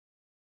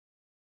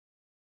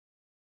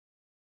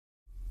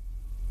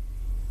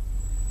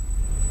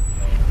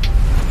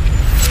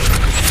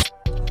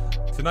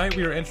Tonight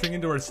we are entering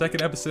into our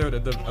second episode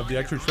of the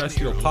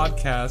Extraterrestrial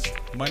Podcast.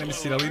 My name is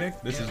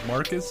Siralinik, this is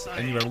Marcus,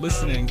 and you are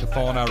listening to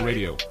Fallen Out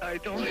Radio. I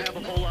don't have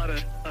a whole lot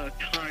of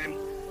time.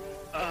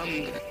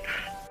 Harry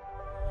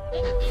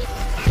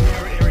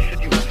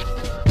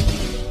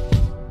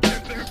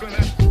said they're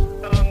gonna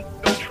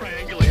go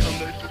triangulate on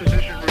this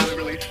position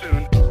really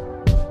soon.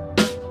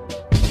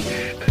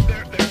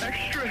 They're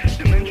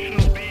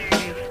extra-dimensional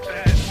beings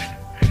that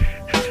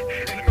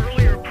an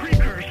earlier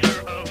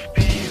precursor of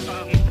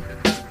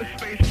the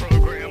space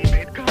program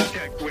made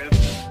contact with.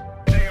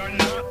 They are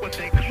not what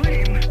they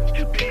claim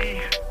to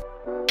be.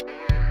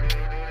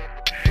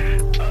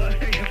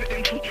 They have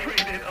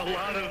infiltrated a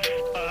lot of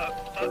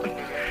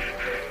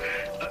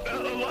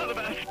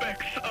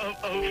aspects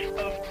of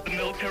the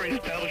military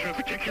establishment,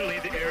 particularly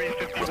the Area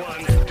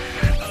 51.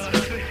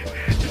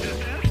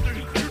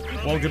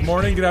 Well, good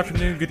morning, good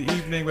afternoon, good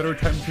evening, whatever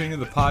time you're tuning in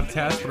the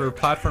podcast, whatever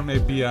platform may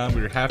be on.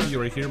 We're happy you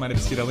are here. My name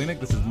is Siralinik,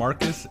 this is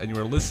Marcus, and you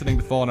are listening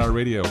to Fallen Out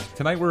Radio.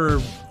 Tonight we're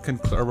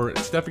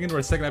stepping into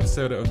our second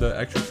episode of the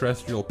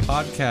Extraterrestrial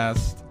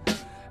Podcast.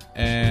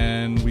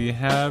 And we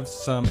have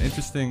some new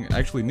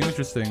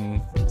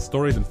interesting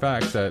stories and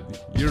facts that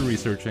you're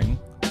researching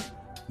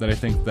that I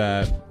think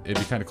that it'd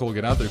be kind of cool to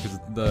get out there, because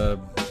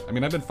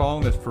I've been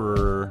following this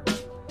for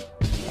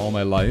all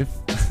my life,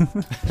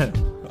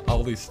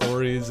 all these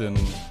stories and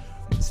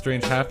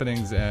strange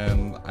happenings,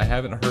 and I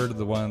haven't heard of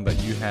the one that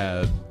you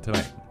had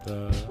tonight.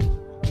 The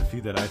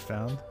few that I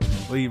found,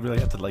 well, you really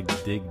have to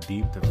dig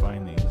deep to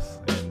find these,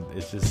 and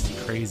it's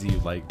just crazy,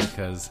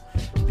 because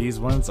these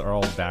ones are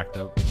all backed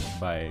up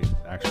by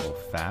actual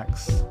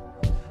facts.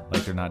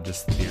 They're not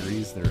just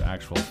theories, they're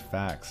actual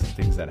facts,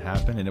 things that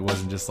happened, and it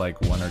wasn't just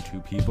one or two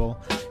people,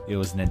 it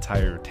was an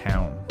entire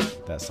town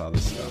that saw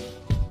this stuff.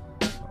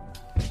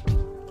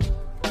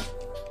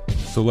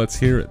 So let's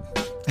hear it.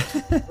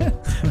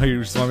 Oh,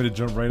 you just want me to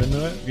jump right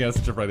into it? Yeah, let's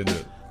jump right into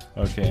it.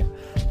 Okay.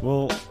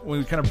 Well, when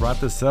we kind of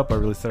brought this up, I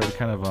really started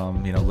kind of,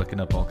 looking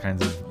up all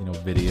kinds of,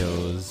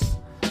 videos,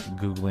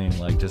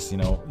 Googling, just,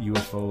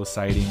 UFO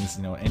sightings,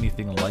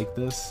 anything like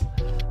this,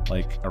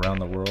 around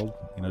the world,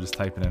 just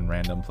typing in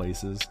random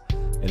places.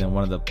 And then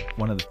one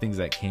of the things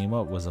that came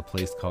up was a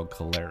place called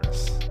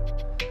Caleres.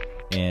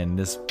 And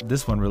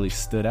this one really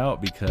stood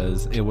out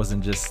because it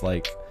wasn't just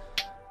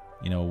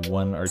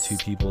one or two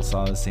people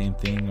saw the same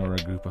thing, or a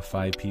group of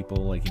 5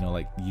 people,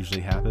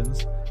 usually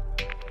happens,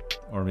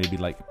 or maybe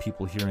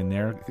people here and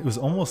there. It was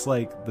almost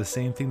like the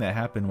same thing that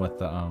happened with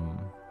the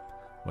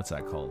what's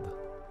that called?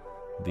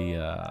 The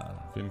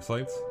Phoenix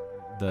Lights?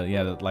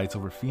 The lights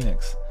over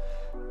Phoenix,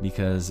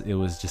 because it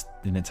was just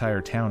an entire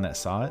town that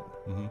saw it.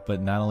 Mm-hmm.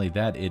 But not only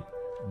that,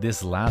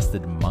 this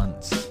lasted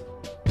months.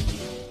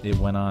 It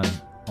went on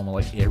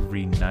almost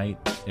every night,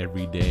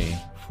 every day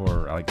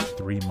for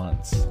 3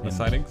 months. The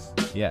sightings?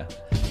 Yeah.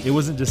 It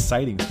wasn't just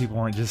sightings. People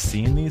weren't just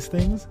seeing these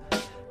things.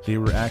 They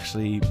were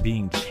actually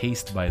being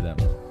chased by them.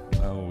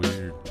 Oh,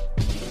 weird.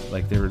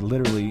 They were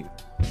literally,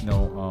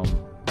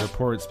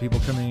 reports, people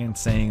coming in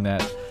saying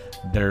that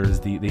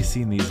they've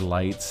seen these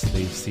lights,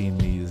 they've seen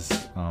these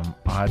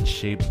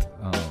odd-shaped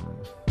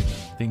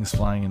things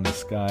flying in the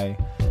sky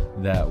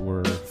that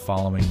were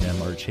following them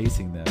or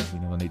chasing them.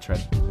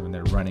 When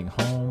they're running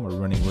home or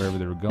running wherever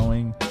they were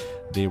going,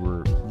 they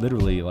were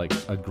literally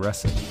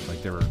aggressive,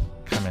 they were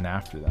coming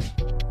after them.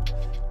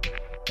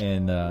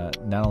 And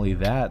not only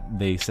that,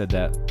 they said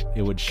that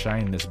it would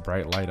shine this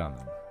bright light on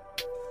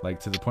them,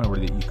 to the point where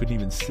you couldn't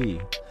even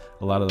see.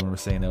 A lot of them were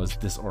saying that was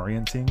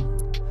disorienting.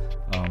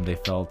 They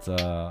felt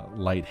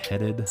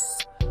lightheaded.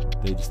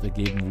 They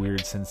gave them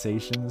weird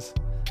sensations,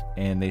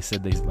 and they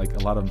said a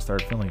lot of them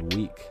started feeling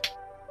weak.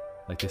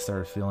 They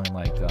started feeling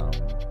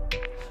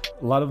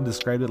a lot of them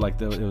described it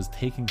it was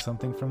taking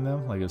something from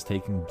them, it was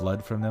taking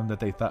blood from them,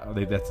 that's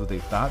what they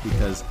thought,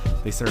 because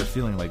they started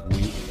feeling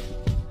weak.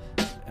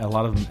 A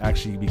lot of them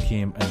actually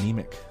became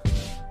anemic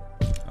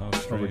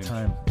over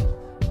time,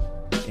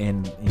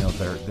 and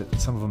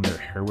some of them, their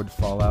hair would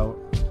fall out.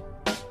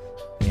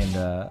 And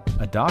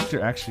a doctor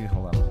actually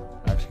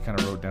kind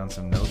of wrote down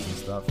some notes and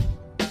stuff.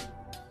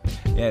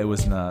 Yeah, it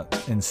was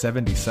in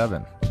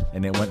 77,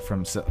 and it went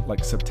from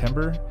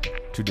September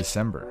to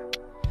December.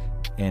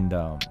 And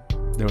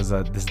there was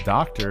this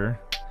doctor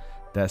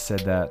that said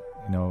that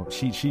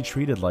she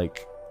treated I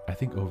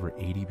think over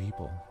 80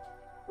 people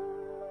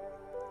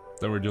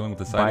that were dealing with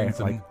the sightings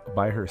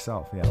by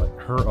herself. Yeah,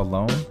 her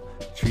alone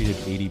treated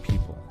 80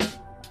 people.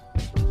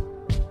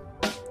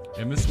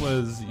 And this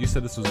was, you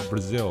said this was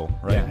Brazil,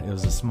 right? Yeah, it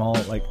was a small,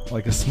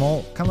 a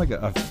small, kind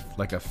of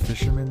like a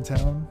fisherman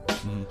town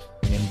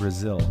in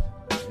Brazil.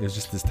 It was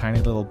just this tiny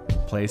little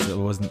place. It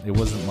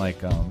wasn't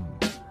like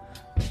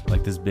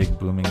this big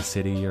booming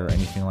city or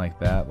anything like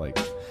that.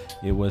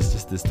 It was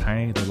just this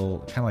tiny little,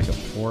 kind of like a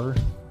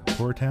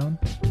poor town.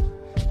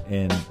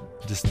 And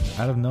just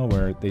out of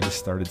nowhere, they just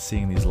started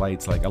seeing these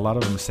lights. A lot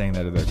of them were saying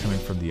that they're coming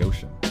from the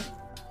ocean,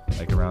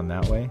 around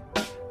that way.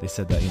 They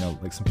said that,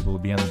 some people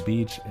would be on the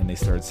beach and they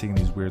started seeing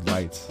these weird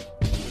lights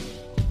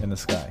in the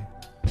sky.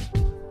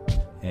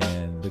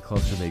 And the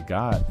closer they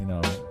got,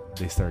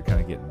 they started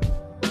kind of getting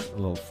a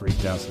little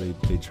freaked out, so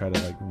they try to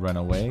like run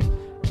away,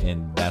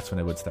 and that's when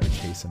it would start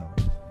chasing them.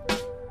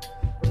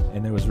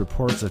 And there was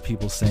reports of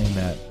people saying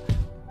that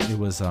it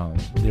was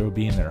they would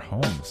be in their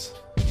homes,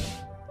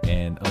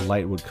 and a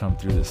light would come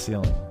through the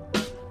ceiling.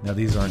 Now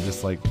these aren't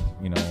just like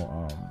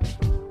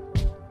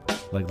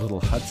like little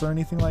huts or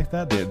anything like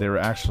that. They were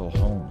actual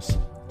homes.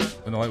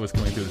 And the light was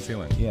coming through the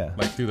ceiling. Yeah.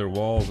 Like through their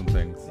walls and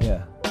things.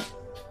 Yeah.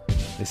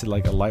 They said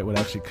like a light would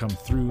actually come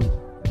through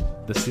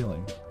the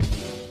ceiling.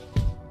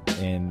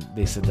 And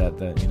they said that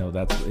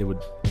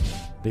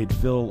they'd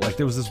feel like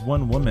there was this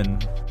one woman,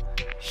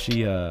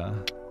 she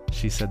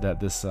said that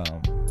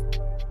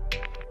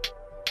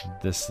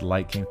this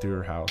light came through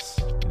her house,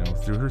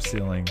 through her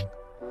ceiling,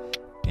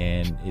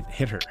 and it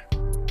hit her.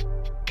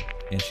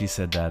 And she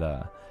said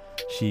that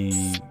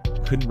she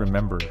couldn't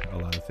remember a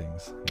lot of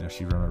things.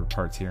 She remembered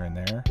parts here and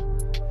there,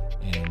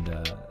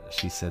 and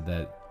she said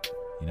that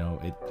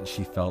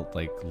she felt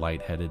like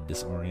lightheaded,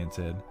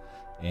 disoriented,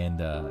 and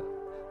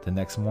the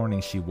next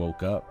morning she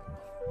woke up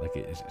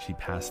she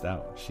passed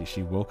out.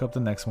 She woke up the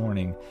next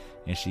morning,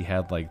 and she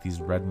had like these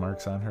red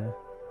marks on her,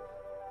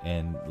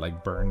 and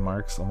like burn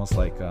marks, almost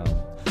like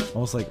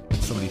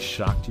somebody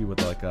shocked you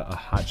with like a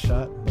hot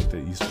shot, like they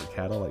use for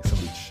cattle, like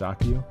somebody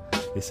shocked you.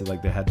 They said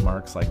like they had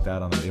marks like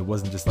that on them. It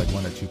wasn't just like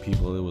one or two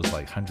people, it was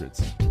like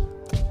hundreds.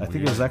 I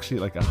think it was actually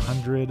like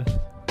 100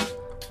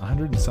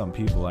 and some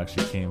people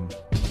actually came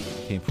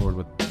forward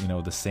with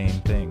the same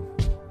thing.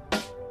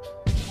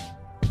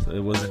 So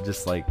it wasn't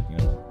just like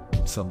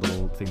some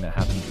little thing that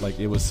happened. Like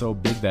it was so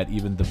big that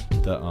even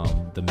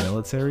the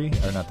military,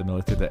 or not the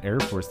military, the Air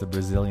Force, the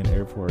Brazilian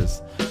Air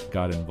Force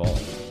got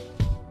involved.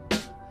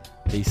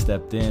 They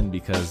stepped in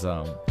because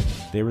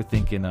they were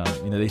thinking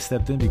they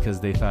stepped in because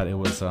they thought it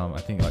was I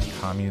think like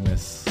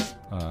communist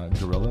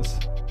guerrillas.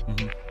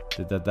 Mm-hmm.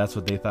 That's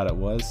what they thought it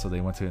was, so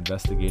they went to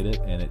investigate it,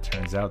 and it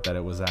turns out that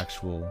it was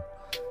actual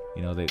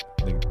they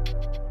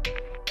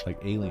like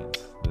aliens.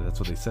 That's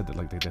what they said, that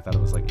like they thought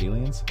it was like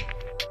aliens,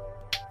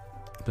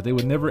 but they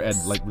would never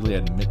really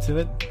admit to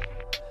it.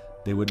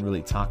 They wouldn't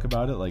really talk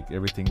about it. Like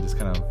everything just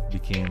kind of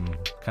became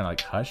kind of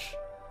like hush.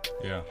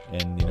 Yeah.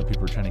 And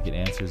people were trying to get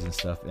answers and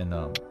stuff, and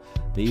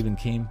they even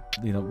came,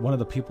 one of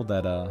the people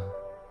that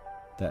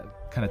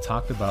kind of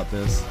talked about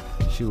this,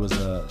 she was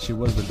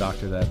the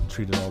doctor that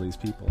treated all these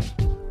people,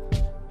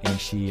 and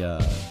she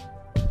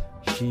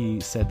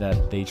said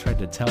that they tried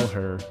to tell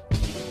her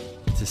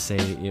to say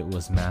it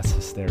was mass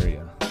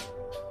hysteria.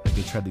 Like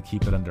they tried to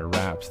keep it under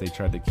wraps. They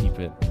tried to keep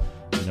it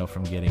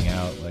from getting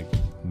out, like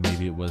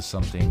maybe it was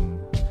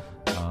something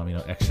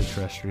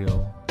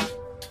extraterrestrial,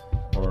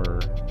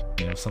 or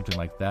something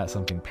like that,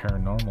 something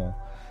paranormal.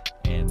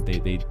 And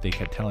they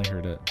kept telling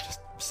her to just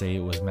say it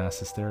was mass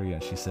hysteria.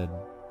 And she said,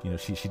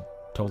 she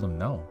told them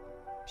no.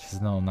 She says,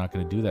 no, I'm not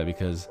going to do that,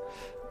 because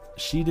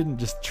she didn't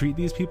just treat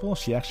these people,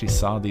 she actually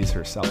saw these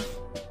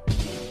herself.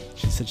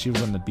 She said she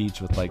was on the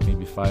beach with like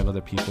maybe 5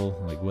 other people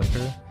like with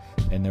her,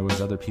 and there was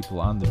other people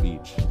on the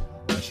beach,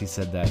 and she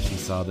said that she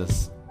saw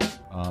this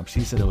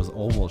she said it was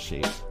oval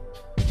shaped.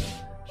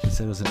 She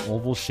said it was an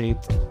oval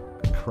shaped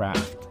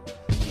craft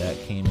that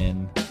came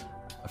in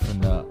from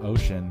the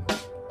ocean,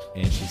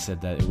 and she said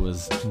that it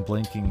was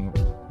blinking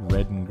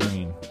red and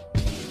green,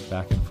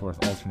 back and forth,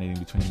 alternating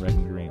between red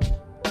and green.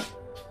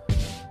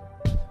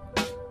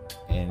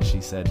 And she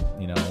said,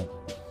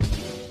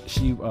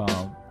 she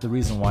the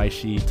reason why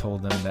she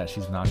told them that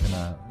she's not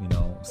gonna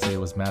say it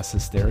was mass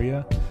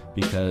hysteria,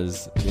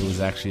 because it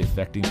was actually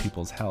affecting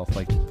people's health.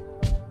 Like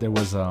there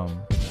was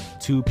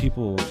 2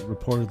 people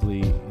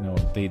reportedly,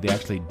 they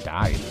actually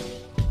died.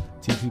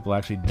 2 people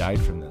actually died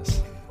from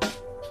this.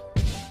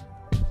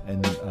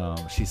 And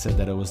she said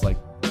that it was like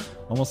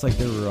almost like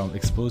they were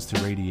exposed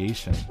to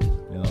radiation,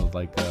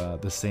 like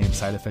the same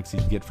side effects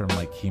you get from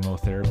like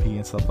chemotherapy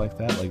and stuff like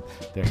that. Like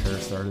their hair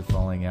started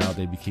falling out,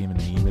 they became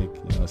anemic,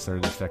 it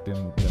started affecting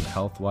them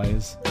health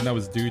wise. And that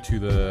was due to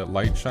the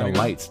light shining. The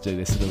lights,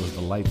 they said it was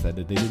the lights that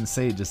they didn't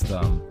say it just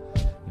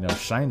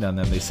shined on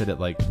them. They said it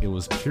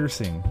was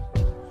piercing.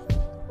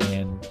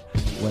 And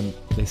when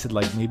they said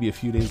like maybe a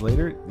few days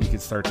later, you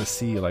could start to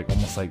see like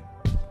almost like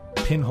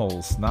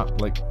pinholes, not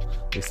like,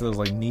 they said it was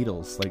like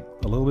needles, like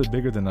a little bit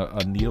bigger than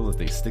a needle that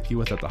they stick you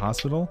with at the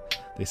hospital.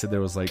 They said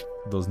there was like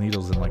those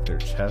needles in like their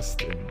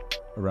chest and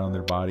around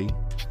their body.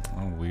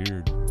 Oh,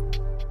 weird.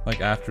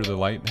 Like after the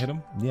light hit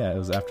them? Yeah, it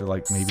was after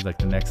like maybe like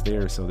the next day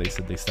or so. They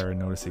said they started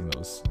noticing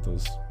those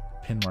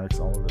pin marks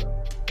all over them.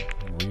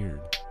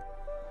 Weird.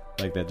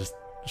 Like that just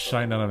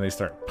shine on them, they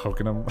start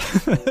poking them,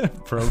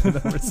 probing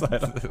them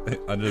inside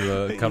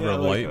under the cover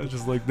of light. I was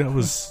just like, that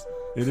was,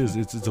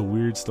 it's a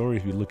weird story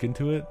if you look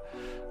into it.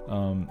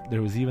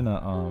 There was even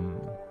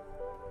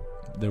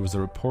there was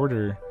a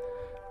reporter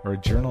or a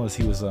journalist.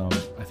 He was I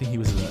think he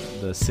was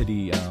in the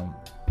city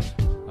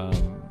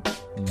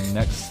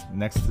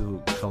next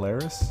to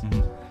Caleres.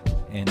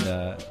 Mm-hmm. And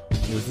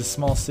it was this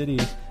small city,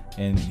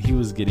 and he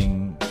was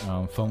getting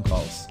phone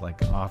calls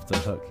like off the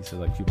hook. He said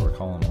like people are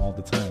calling him all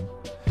the time,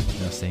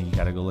 saying you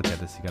gotta go look at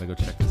this, you gotta go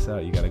check this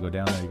out, you gotta go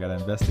down there, you gotta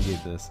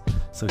investigate this.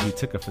 So he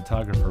took a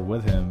photographer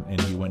with him, and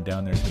he went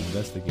down there to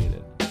investigate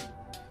it.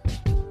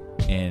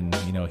 and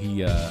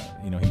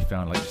he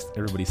found like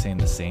everybody saying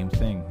the same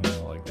thing.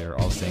 Like they're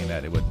all saying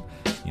that it would,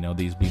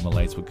 these beam of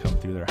lights would come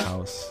through their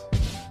house,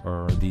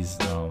 or these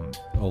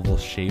oval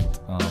shaped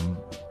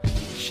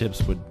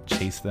ships would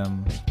chase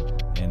them,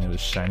 and it was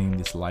shining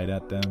this light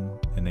at them,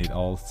 and they'd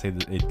all say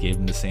that it gave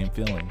them the same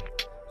feeling.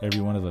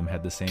 Every one of them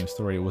had the same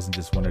story. It wasn't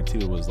just one or two.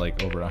 It was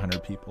like over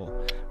 100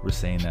 people were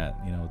saying that,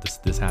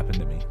 this happened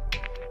to me.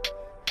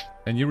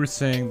 And you were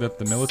saying that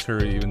the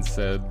military even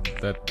said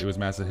that it was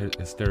mass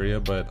hysteria,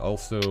 but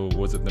also,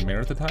 was it the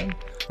mayor at the time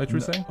that you were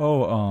saying? I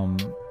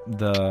want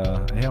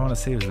to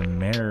say it was the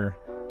mayor.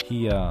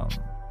 He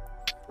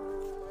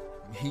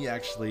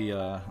actually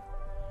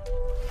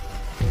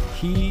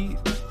he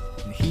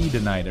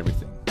denied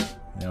everything.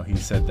 He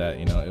said that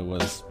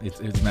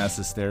it's mass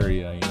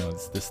hysteria.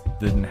 This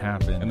didn't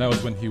happen. And that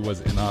was when he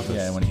was in office.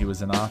 Yeah, when he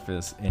was in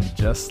office. And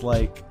just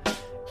like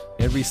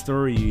every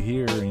story you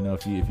hear,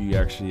 if you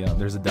actually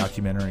there's a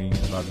documentary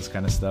about this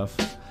kind of stuff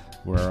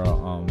where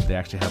they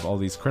actually have all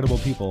these credible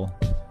people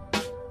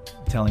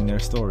telling their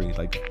story,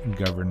 like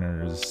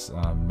governors,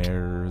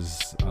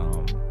 mayors,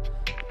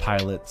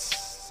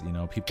 pilots,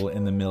 people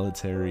in the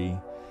military,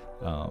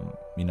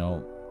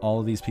 all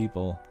of these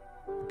people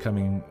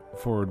coming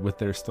forward with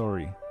their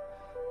story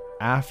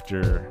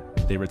after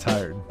they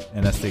retired.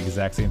 And that's the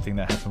exact same thing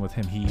that happened with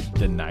him. He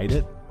denied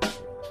it,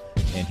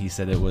 and he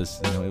said it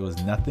was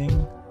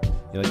nothing.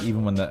 Like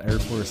even when the Air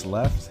Force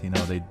left,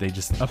 they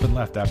just up and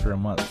left after a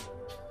month,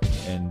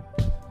 and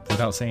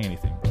without saying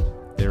anything.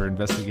 They were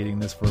investigating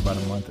this for about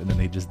a month, and then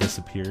they just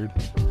disappeared,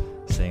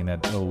 saying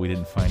that, we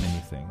didn't find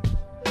anything,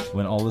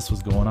 when all this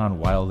was going on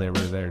while they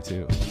were there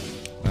too.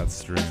 That's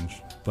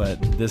strange.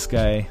 But this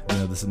guy,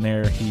 this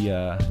mayor,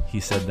 he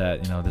said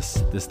that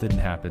this didn't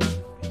happen.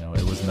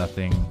 It was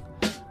nothing.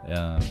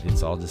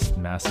 It's all just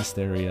mass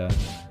hysteria.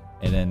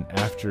 And then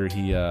after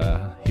he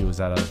was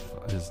out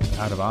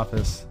of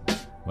office,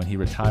 when he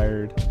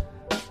retired,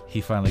 he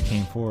finally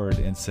came forward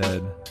and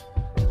said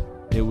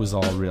it was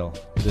all real.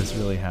 This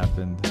really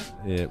happened.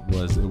 It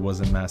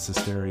wasn't mass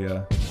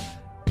hysteria.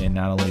 And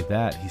not only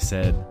that, he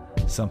said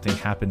something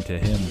happened to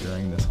him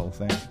during this whole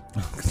thing.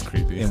 It's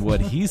creepy. And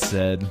what he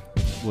said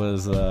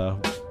was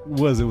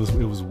it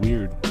was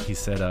weird. He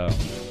said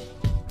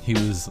he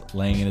was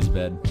laying in his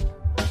bed,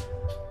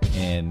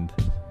 and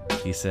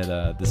he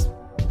said this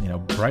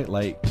bright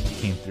light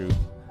came through,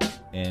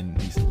 and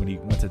when he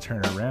went to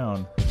turn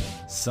around,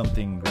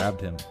 something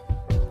grabbed him.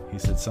 He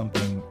said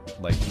something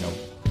like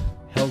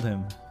held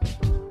him,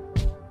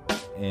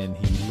 and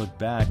he looked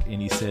back,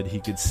 and he said he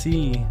could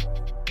see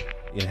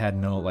it had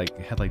no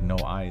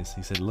eyes.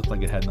 He said it looked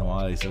like it had no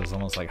eyes. It was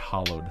almost like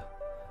hollowed.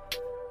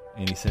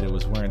 And he said it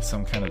was wearing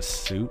some kind of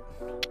suit,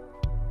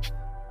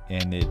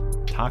 and it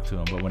talked to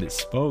him. But when it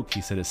spoke,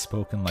 he said it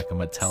spoke in like a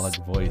metallic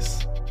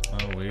voice.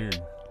 Oh, weird.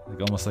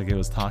 Like almost like it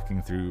was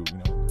talking through,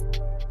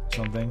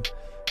 something.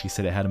 He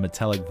said it had a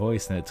metallic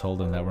voice, and it told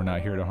him that we're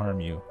not here to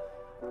harm you.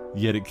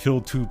 Yet it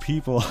killed 2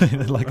 people,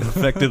 and it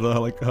affected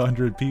like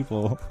 100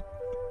 people.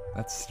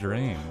 That's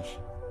strange.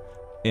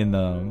 And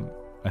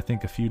I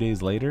think a few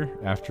days later,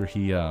 after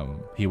he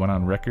went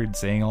on record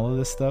saying all of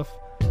this stuff,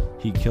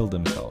 he killed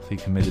himself. He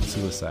committed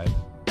suicide.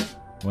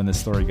 When this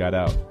story got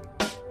out,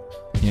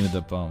 he ended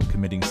up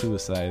committing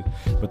suicide.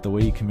 But the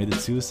way he committed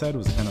suicide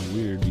was kind of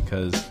weird,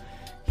 because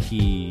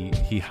he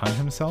hung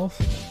himself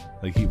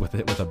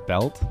with a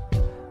belt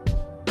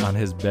on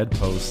his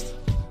bedpost.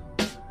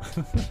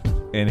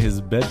 And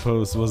his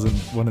bedpost wasn't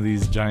one of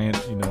these giant,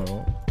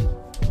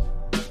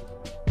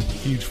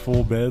 huge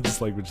full beds,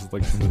 which is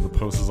the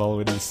post is all the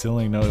way to the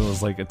ceiling. No, it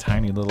was like a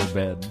tiny little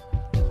bed.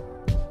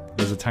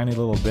 It was a tiny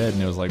little bed,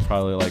 and it was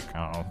probably I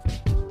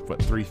don't know,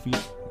 3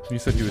 feet. You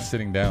said he was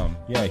sitting down.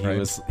 Yeah,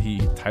 he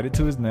tied it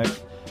to his neck,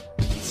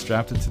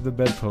 strapped it to the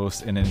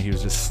bedpost, and then he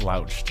was just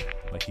slouched.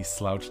 He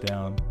slouched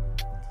down.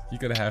 You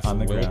gotta have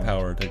some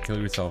willpower to kill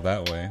yourself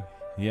that way.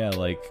 Yeah,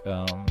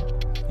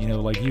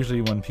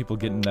 usually when people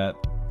get in that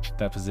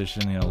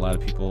position, a lot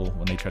of people,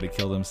 when they try to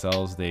kill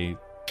themselves, they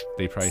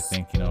probably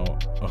think,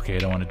 okay, I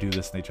don't want to do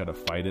this, and they try to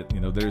fight it.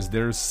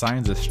 There's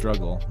signs of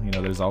struggle.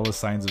 There's always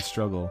signs of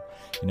struggle.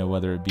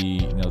 Whether it be,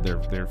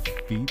 their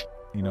feet,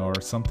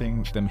 or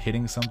something, them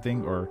hitting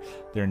something, or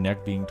their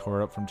neck being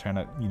tore up from trying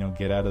to,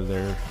 get out of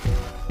their,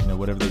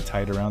 whatever they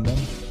tied around them.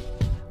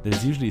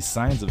 There's usually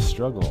signs of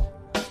struggle,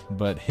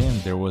 but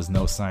there was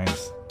no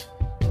signs.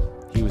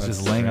 He was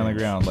just laying on the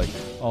ground,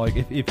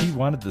 if he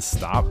wanted to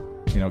stop,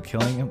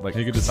 killing him,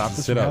 he could just stop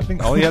this sit from up.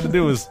 happening. All he had to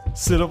do was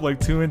sit up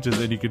 2 inches,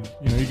 and he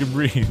could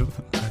breathe.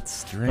 That's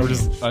strange. Or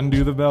just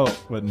undo the belt.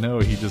 But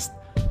no,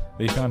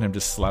 they found him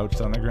just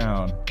slouched on the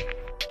ground,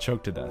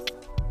 choked to death.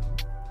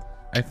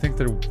 I think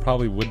there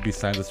probably would be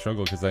signs of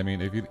struggle, because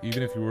even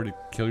if you were to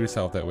kill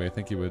yourself that way, I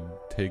think it would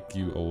take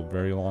you a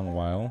very long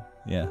while.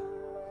 Yeah.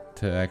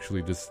 To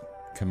actually just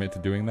commit to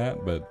doing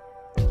that, but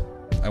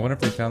I wonder if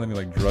they found any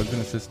drugs in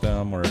the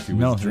system, or if he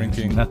was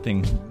drinking.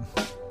 Nothing.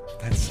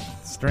 That's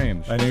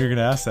strange. I knew you were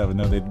gonna ask that, but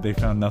no, they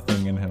found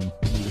nothing in him.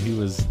 He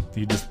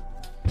just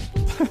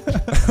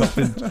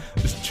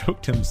just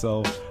choked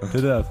himself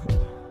to death.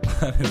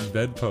 on his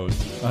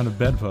bedpost. On a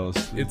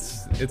bedpost.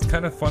 It's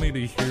kind of funny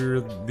to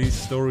hear these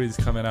stories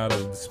coming out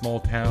of small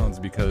towns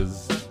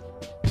because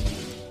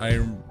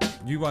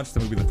you watched the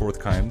movie The Fourth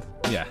Kind,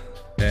 Yeah.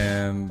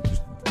 and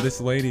this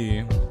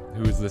lady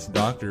who is this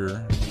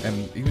doctor,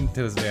 and even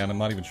to this day I'm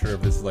not even sure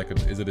if this is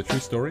is it a true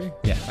story?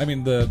 Yeah. I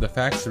mean the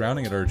facts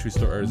surrounding it are a true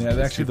story. Yeah,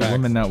 actually the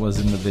woman that was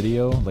in the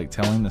video, like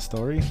telling the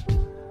story.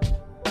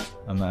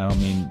 I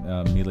don't mean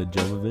Mila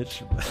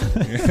Jovovich.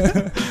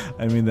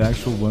 I mean the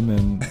actual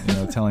woman,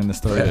 telling the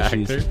story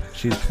that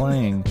she's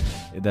playing.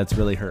 That's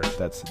really her.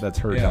 That's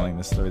her telling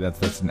the story.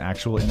 That's an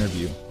actual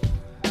interview,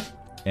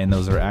 and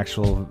those are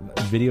actual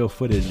video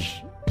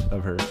footage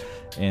of her.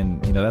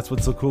 And that's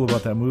what's so cool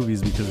about that movie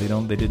is because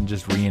they didn't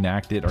just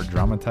reenact it or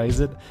dramatize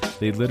it.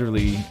 They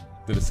literally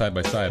did it side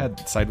by side.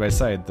 Had side by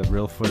side the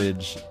real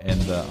footage and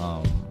the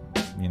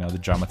the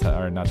dramatized,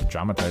 or not the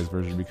dramatized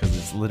version, because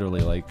it's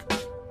literally like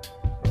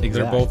exact.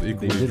 They're both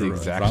equally They did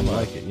exactly drama.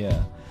 like it.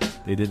 Yeah,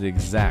 they did it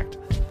exact.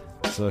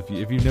 So if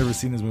you've never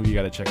seen this movie, you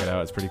got to check it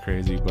out. It's pretty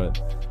crazy, but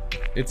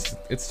it's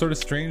sort of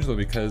strange though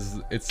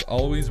because it's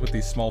always with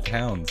these small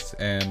towns,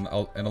 and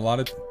a lot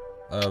of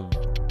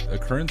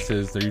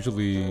occurrences they're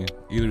usually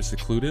either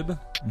secluded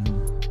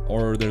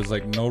or there's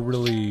like no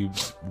really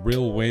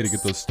real way to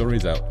get those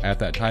stories out at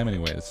that time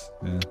anyways.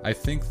 I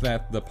think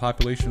that the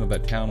population of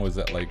that town was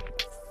at like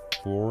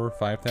 4,000 or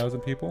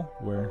 5,000 people.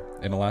 Where?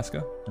 In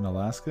Alaska.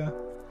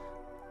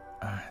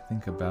 I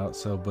think about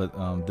so,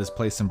 but this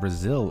place in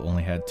Brazil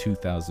only had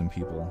 2,000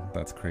 people.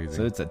 That's crazy.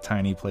 So it's a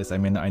tiny place. I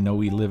mean, I know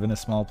we live in a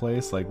small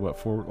place, like what,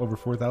 over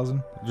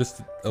 4,000?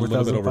 Just a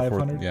little bit over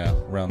 4,000. Yeah,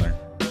 around there.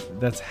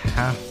 That's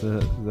half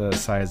the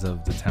size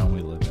of the town we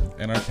live in.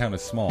 And our town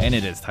is small. And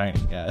it is tiny.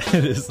 Yeah,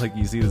 it is like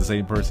you see the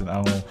same person, I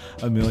don't know,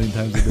 a million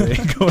times a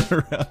day going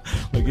around.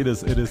 Like it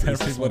is.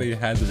 Everybody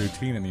has a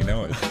routine and you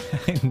know it.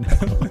 I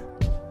know.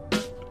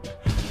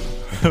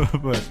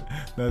 But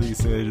now that you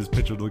say it, I just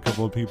pictured a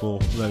couple of people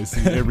that I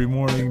see every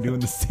morning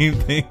doing the same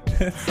thing.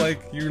 It's like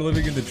you're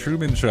living in the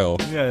Truman Show.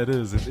 Yeah, it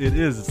is. It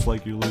is. It's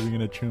like you're living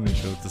in a Truman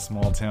Show. It's a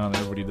small town.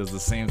 Everybody does the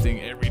same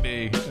thing every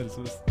day.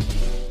 It's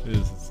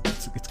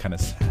kind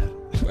of sad.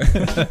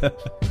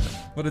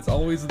 But it's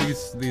always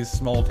these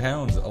small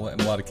towns in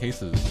a lot of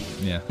cases.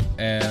 Yeah.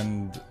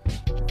 And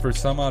for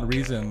some odd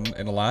reason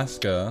in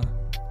Alaska,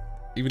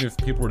 even if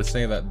people were to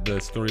say that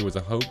the story was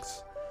a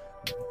hoax,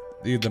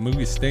 the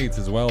movie states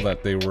as well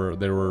that there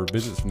were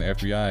visits from the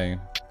FBI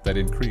that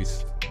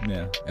increased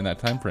in that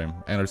time frame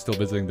and are still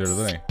visiting there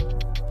today.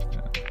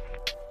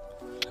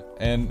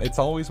 And it's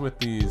always with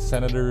these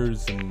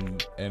senators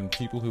and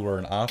people who are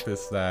in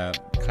office that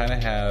kind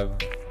of have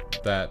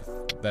that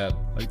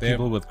like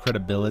people with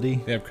credibility.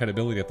 They have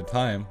credibility at the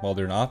time while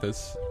they're in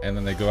office, and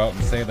then they go out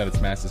and say that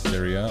it's mass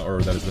hysteria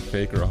or that it's a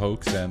fake or a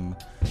hoax, and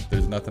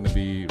there's nothing to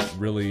be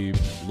really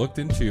looked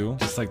into.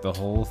 Just like the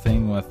whole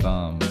thing with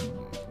the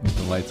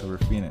lights over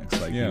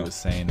Phoenix, like he was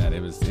saying that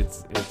it was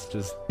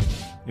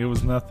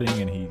nothing,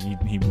 and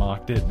he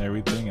mocked it and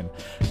everything, and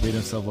made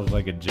himself look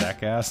like a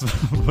jackass.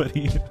 But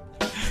he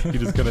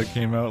just kind of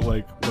came out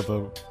like with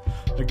a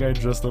guy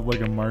dressed up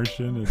like a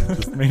Martian and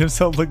just made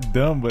himself look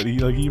dumb. But he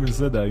even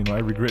said that, I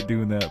regret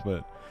doing that.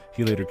 But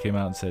he later came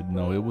out and said,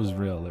 no, it was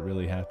real. It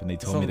really happened. They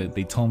told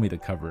me to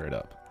cover it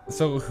up.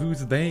 So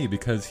who's they?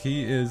 Because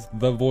he is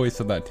the voice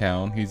of that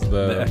town. He's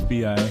the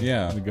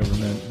FBI, the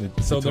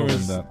government. So there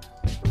was that.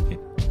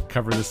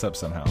 Cover this up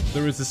somehow.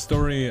 There was a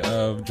story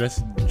of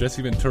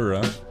Jesse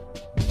Ventura,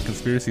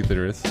 conspiracy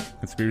theorist,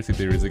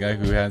 the guy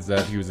who has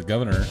that. He was a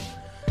governor,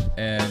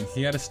 and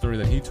he had a story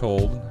that he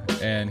told,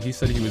 and he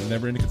said he was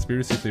never into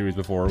conspiracy theories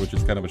before, which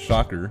is kind of a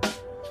shocker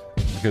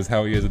because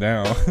how he is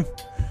now.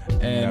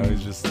 And now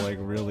he's just like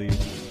really,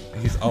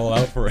 he's all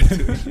out for it.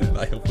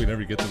 I hope we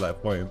never get to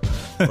that point.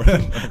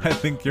 I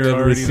think you're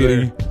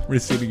already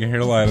receding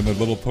hairline and a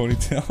little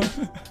ponytail.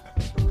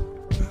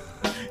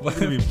 It's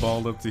gonna be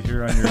balled up to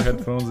here on your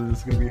headphones, and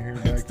it's gonna be here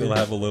back. Still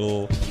have a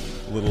little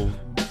full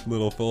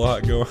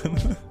hot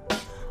going.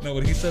 No,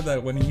 but he said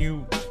that when he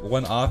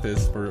won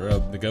office for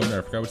the governor,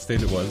 I forgot what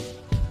state it was,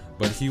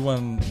 but he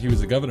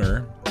was a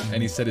governor,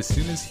 and he said as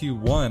soon as he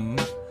won,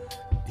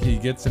 he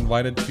gets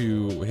invited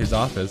to his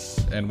office,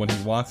 and when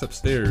he walks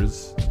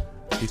upstairs,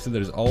 he said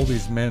there's all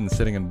these men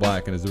sitting in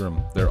black in his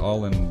room. They're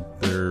all in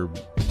their,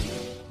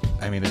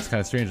 I mean, it's kind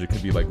of strange. It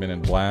could be like Men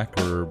in Black,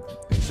 or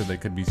he said they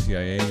could be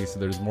CIA. He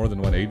said there's more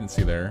than one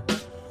agency there,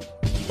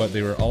 but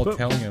they were all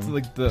telling him.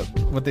 Like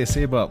what they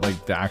say about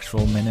like the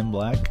actual Men in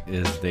Black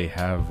is they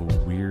have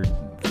weird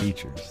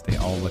features. They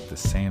all look the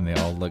same. They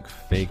all look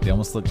fake. They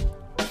almost look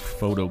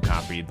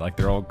photocopied. Like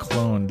they're all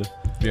cloned.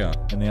 Yeah.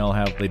 And they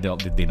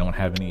don't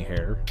have any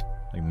hair,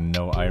 like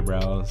no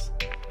eyebrows.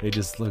 They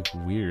just look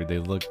weird. They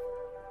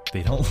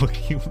don't look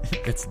human.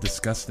 It's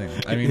disgusting.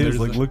 I mean, it's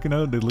like looking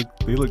at it,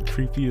 they look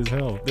creepy as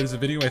hell. There's a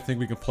video I think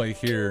we can play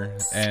here,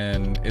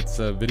 and it's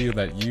a video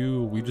that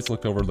we just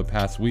looked over the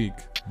past week.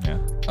 Yeah.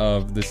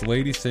 Of this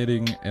lady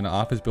sitting in an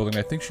office building.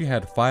 I think she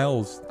had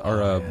files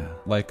or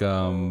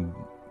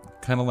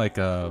kind of like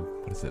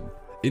what is it?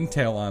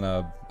 Intel on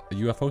a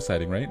UFO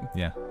sighting, right?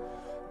 Yeah.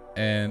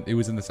 and it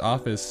was in this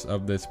office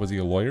of this. Was he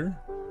a lawyer?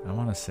 I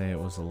want to say it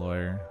was a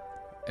lawyer.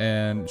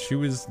 And she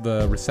was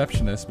the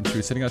receptionist when she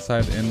was sitting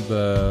outside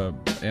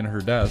in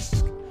her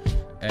desk,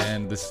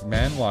 and this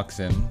man walks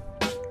in,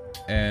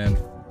 and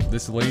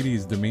this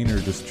lady's demeanor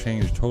just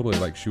changed totally.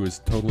 Like, she was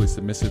totally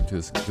submissive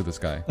to this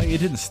guy. Like, it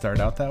didn't start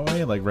out that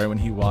way. Like, right when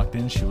he walked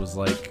in, she was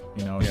like,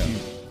 Yeah. she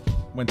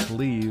went to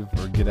leave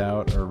or get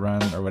out or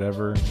run or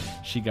whatever.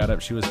 She got up.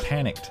 She was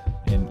panicked.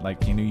 And,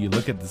 like, you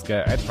look at this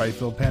guy. I'd probably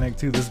feel panicked,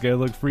 too. This guy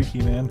looked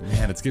freaky, man.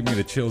 Man, it's giving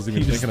me the chills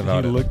even thinking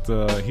about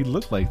it. He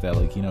looked like that.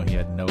 Like, he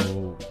had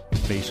no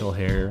facial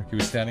hair. He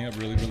was standing up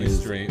really, really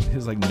straight.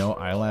 His, like, no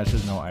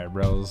eyelashes, no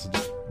eyebrows.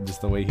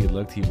 Just the way he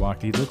looked. He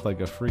looked like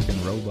a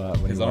freaking robot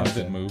when His he walked arms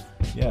didn't in. move.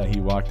 Yeah, he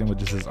walked in with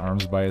just his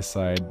arms by his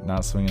side,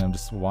 not swinging them,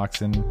 just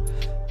walks in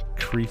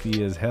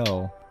creepy as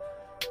hell.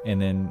 And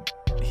then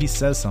he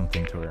says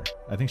something to her.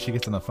 I think she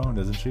gets on the phone,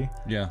 doesn't she?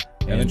 Yeah.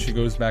 And then she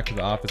goes back to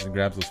the office and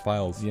grabs those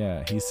files.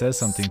 Yeah, he says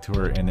something to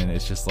her, and then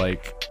it's just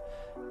like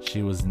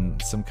she was in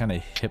some kind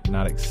of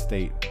hypnotic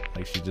state.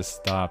 Like, she just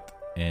stopped,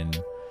 and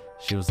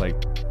she was like,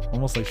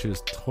 almost like she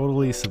was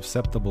totally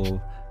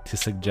susceptible to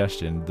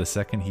suggestion the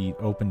second he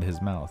opened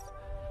his mouth.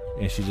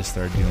 And she just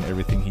started doing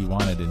everything he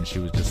wanted, and she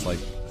was just like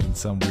in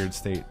some weird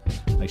state.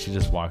 Like, she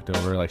just walked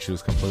over, like she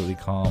was completely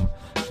calm,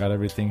 got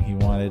everything he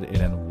wanted, and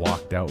then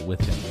walked out with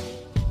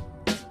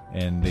him.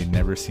 And they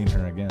never seen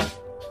her again.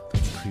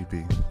 That's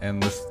creepy.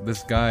 And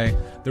this guy,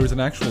 there was an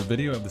actual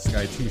video of this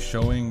guy too,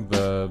 showing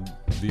the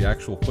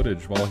actual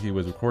footage while he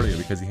was recording it,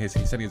 because he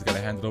said he was going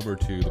to hand it over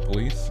to the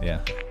police. Yeah.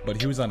 But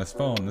he was on his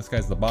phone. This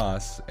guy's the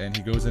boss, and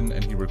he goes in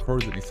and he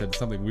records it. And he said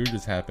something weird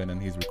just happened, and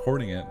he's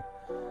recording it.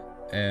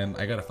 And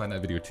I gotta find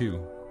that video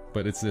too.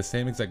 But it's the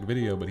same exact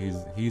video, but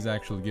he's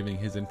actually giving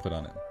his input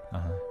on it.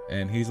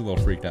 And he's a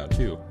little freaked out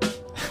too.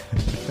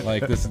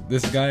 Like,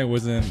 this guy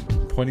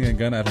wasn't pointing a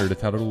gun at her to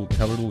tell her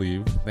to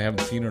leave. They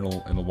haven't seen her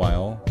in a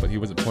while, but he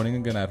wasn't pointing a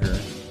gun at her.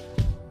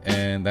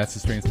 And that's the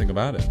strange thing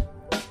about it.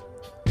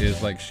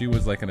 Is like, she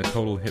was like in a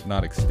total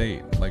hypnotic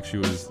state. Like, she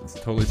was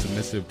totally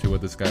submissive to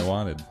what this guy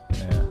wanted.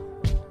 Yeah.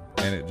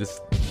 And it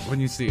just, when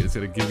you see it, it's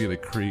gonna give you the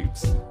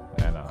creeps.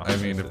 I know. I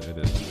mean, it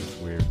is.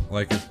 It's weird.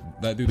 Like, if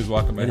that dude is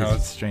walking my It's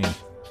house, strange.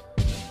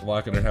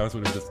 walking her house,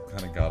 would have just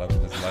kind of got up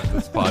and just left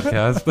this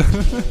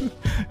podcast.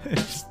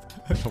 Just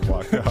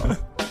walk out.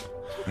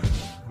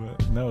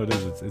 But no, it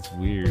is. It's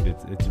weird.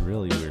 It's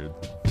really weird.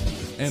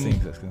 And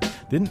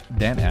Didn't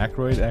Dan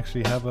Aykroyd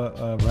actually have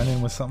a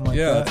run-in with something like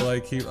yeah, that?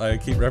 that's why I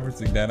keep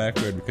referencing Dan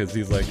Aykroyd, because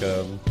he's like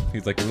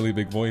a really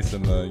big voice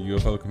in the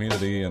UFO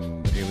community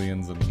and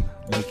aliens, and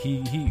Like,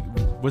 he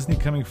wasn't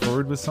he coming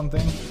forward with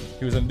something?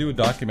 he was gonna do a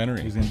documentary.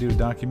 He was gonna do a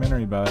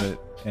documentary about it,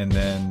 and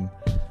then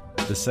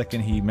the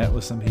second he met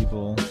with some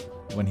people,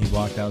 when he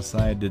walked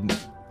outside,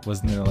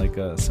 wasn't there like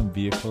some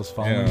vehicles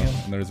following him?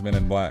 And there's Men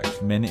in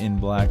Black. Men in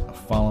black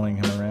following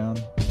him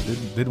around.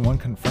 Did one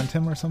confront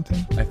him or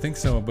something? I think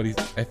so, but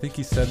I think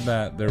he said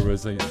that there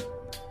was I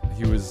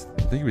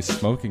think he was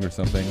smoking or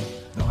something.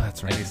 Oh,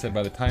 that's right. And he said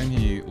by the time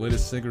he lit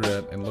his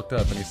cigarette and looked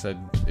up, and he said,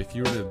 if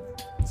you were to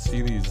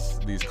see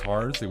these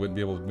cars, they wouldn't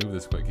be able to move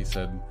this quick. He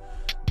said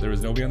there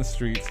was nobody on the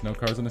streets, no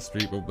cars on the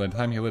street, but by the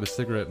time he lit a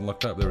cigarette and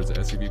looked up, there was an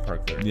SUV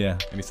parked there. Yeah.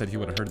 And he said he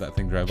would have heard that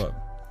thing drive up.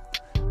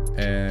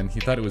 And he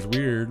thought it was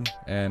weird,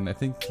 and I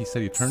think he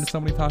said he turned to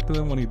somebody, talked to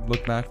them. When he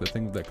looked back,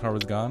 that car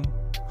was gone.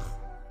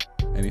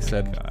 And he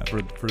said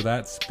for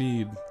that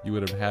speed, you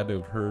would have had to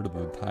have heard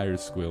the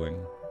tires squealing.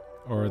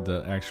 Or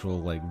the actual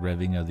like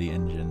revving of the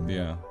engine.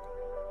 Yeah.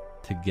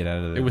 To get out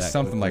of there. It was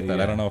something quickly, like that.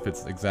 yeah. I don't know if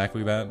it's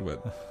exactly that,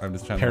 but I'm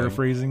just trying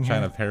Paraphrasing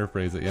trying here? to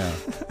paraphrase it. Yeah.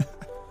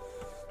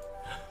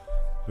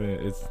 But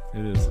it's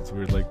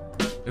weird. Like,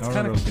 It's I kind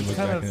don't know if you look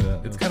back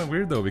into that. of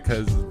weird though,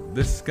 because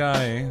this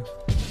guy,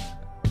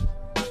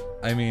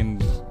 I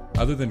mean,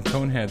 other than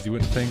Coneheads, you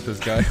wouldn't think this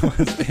guy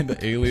was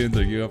into aliens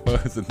or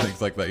UFOs and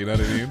things like that. You know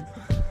what I mean?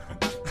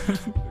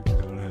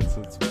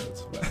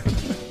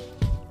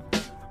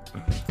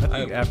 I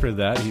think after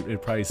that,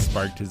 it probably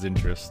sparked his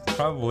interest.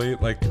 Probably.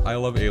 Like, I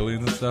love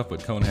aliens and stuff,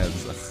 but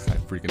Coneheads, I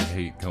freaking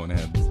hate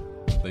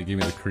Coneheads. They give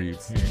me the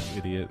creeps. You're an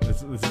idiot.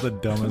 This is the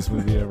dumbest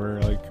movie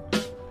ever. Like,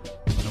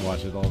 I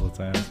watch it all the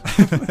time.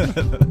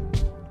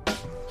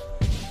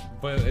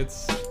 But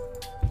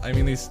I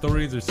mean, these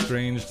stories are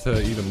strange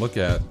to even look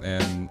at,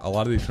 and a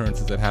lot of the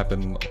occurrences that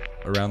happen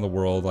around the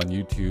world on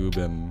YouTube,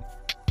 and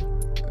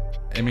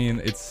I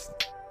mean, it's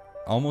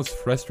almost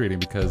frustrating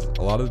because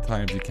a lot of the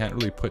times you can't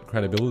really put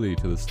credibility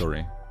to the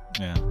story.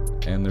 Yeah.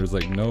 And there's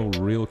like no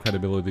real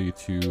credibility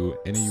to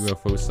any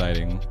UFO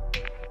sighting.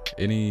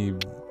 I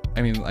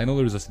mean, I know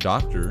there was this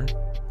doctor,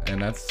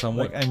 and that's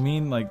somewhat. Like, I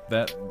mean, like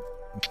that,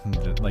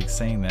 like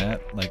saying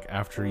that, like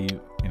after you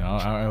know,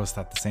 I always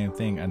thought the same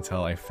thing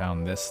until I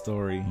found this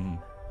story.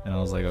 And I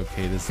was like,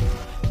 okay,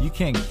 you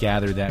can't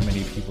gather that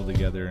many people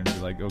together and be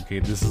like, okay,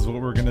 this is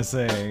what we're gonna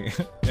say.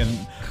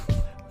 And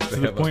to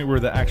the point where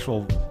the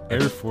actual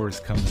Air Force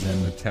comes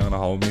in. The town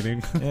hall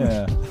meeting.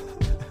 Yeah.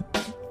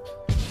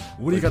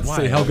 What do you got to Why?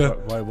 say, Helga?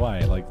 Why?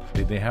 Like,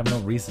 they have no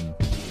reason.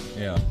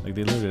 Yeah. Like,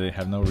 they literally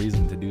have no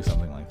reason to do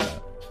something like that.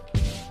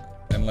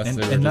 And unless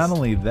they were and not just-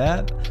 only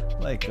that,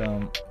 like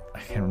I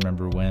can't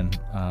remember when.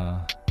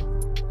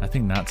 I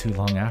think not too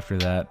long after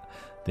that,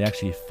 they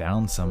actually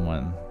found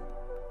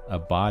a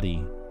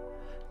body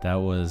that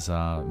was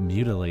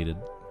mutilated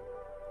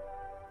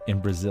in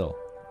Brazil.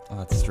 Oh,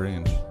 that's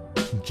strange.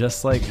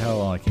 Just like how,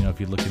 like, if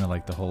you're looking at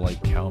like the whole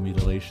like cow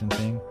mutilation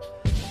thing,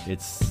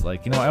 it's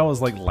like, I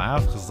always like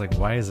laugh because like,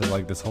 why is it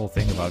like this whole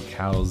thing about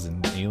cows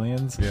and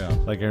aliens? Yeah.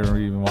 Like I remember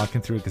even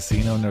walking through a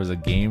casino and there was a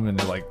game and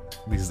they're like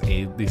these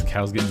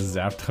cows getting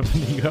zapped up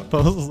in the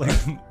UFOs.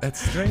 Like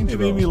That's strange. it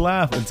made me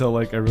laugh until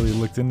like I really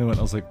looked into it and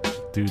I was like,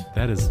 dude,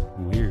 that is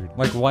weird.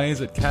 Like, why is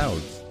it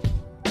cows?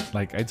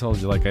 Like I told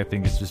you, like I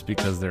think it's just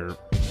because they're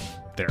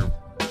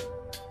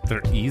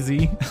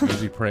easy.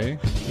 Easy prey.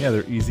 Yeah,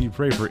 they're easy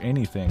prey for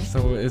anything.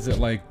 So is it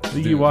like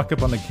You walk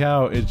up on the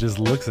cow, it just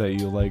looks at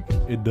you like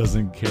it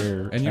doesn't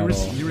care. And you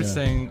were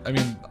saying, I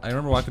mean, I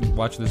remember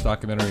watching this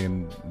documentary,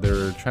 and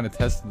they're trying to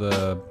test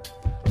the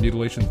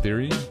mutilation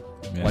theory.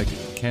 Yeah. Like,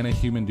 can a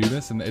human do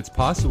this? And it's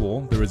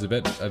possible. There was a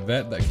vet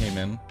that came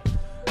in,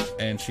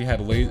 and she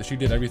had she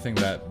did everything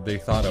that they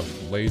thought of,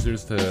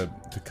 lasers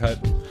to cut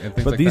and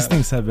things But like these that.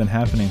 things have been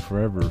happening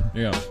forever.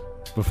 Yeah.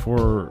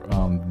 Before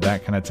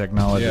that kind of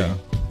technology. Yeah.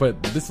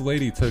 But this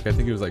lady took, I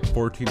think it was like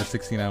 14 to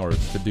 16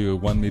 hours to do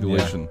one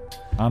mutilation.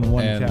 On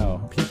one And cow.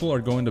 people are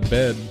going to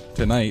bed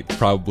tonight,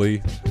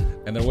 probably,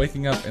 and they're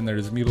waking up and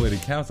there's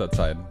mutilated cows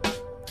outside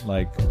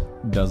Like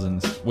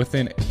dozens.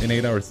 within an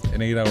 8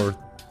 hour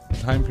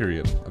time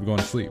period of going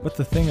to sleep. But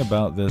the thing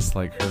about this,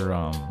 like her,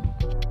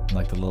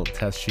 like the little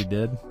test she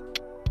did,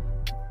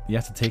 you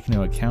have to take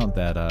into account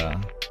that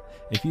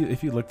if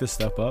you look this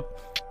stuff up,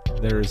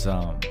 there's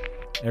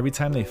every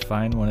time they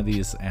find one of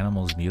these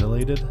animals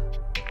mutilated,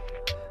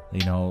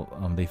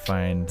 they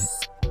find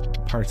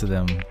parts of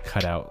them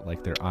cut out,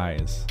 like their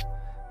eyes.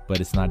 But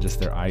it's not just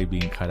their eye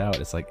being cut out,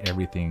 it's like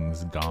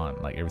everything's gone,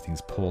 like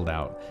everything's pulled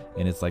out,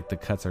 and it's like the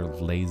cuts are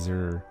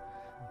laser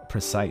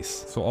precise.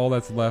 So all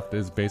that's left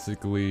is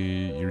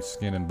basically your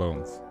skin and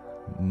bones.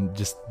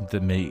 Just the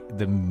meat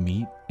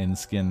and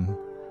skin.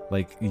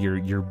 Like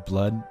your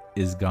blood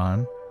is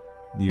gone,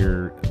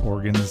 your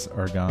organs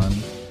are gone,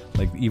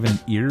 like even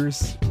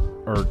ears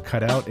are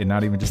cut out, and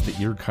not even just the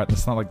ear cut.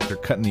 It's not like they're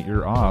cutting the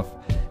ear off,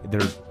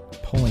 they're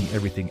pulling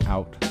everything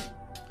out.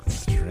 It's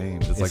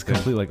strange. It's like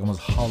completely like almost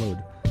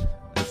hollowed.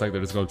 it's like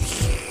they're just going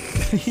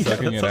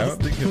sucking it out.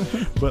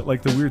 But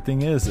like the weird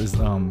thing is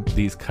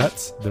these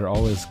cuts, they're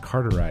always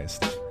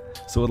cauterized,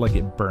 so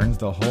it burns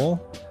the hole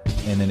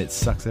and then it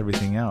sucks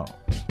everything out,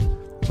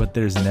 but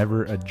there's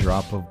never a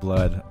drop of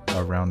blood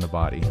around the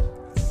body.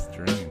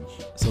 Strange.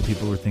 So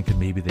people were thinking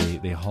maybe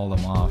they hauled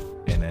them off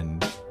and then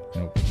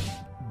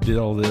did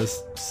all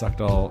this,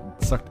 sucked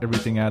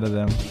everything out of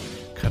them,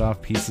 cut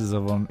off pieces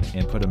of them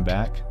and put them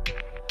back,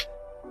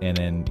 and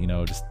then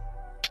just.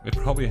 It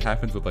probably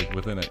happens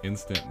within an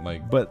instant.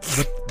 But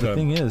the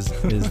thing is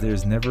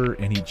there's never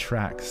any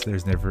tracks.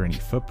 There's never any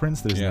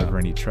footprints. There's never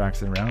any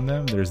tracks around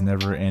them. There's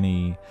never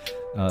any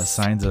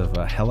signs of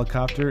a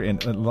helicopter.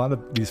 And a lot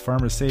of these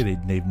farmers say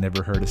they've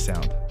never heard a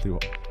sound through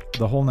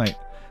the whole night.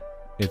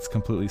 It's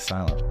completely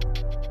silent.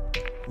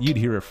 You'd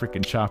hear a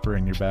freaking chopper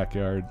in your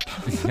backyard.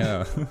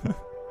 Yeah.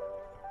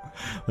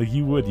 Like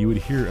you would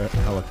hear a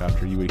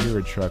helicopter, you would hear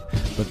a truck,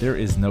 but there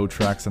is no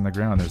tracks on the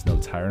ground. There's no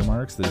tire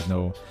marks. There's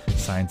no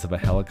signs of a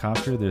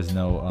helicopter. There's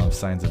no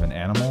signs of an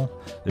animal.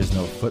 There's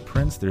no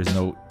footprints. There's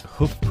no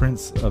hoof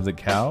prints of the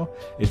cow.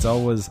 It's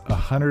always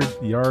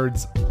 100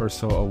 yards or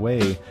so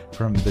away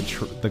from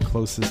the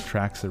closest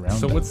tracks around.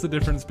 So them. what's the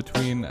difference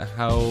between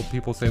how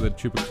people say that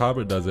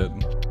Chupacabra does it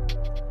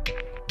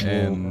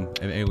and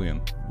an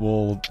alien?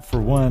 Well,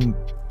 for one,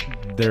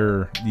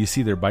 you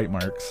see their bite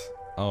marks.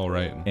 Oh,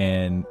 right.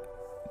 And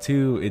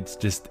two, it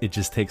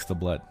just takes the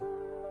blood.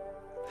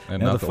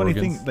 And Now not the funny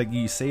organs? thing, like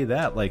you say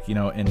that, like in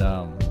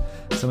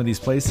some of these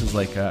places,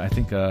 like I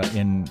think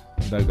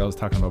like I was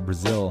talking about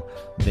Brazil,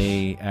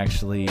 they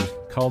actually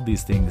called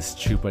these things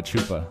chupa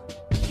chupa,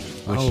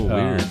 which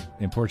weird.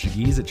 In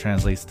Portuguese it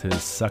translates to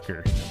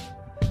sucker,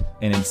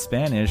 and in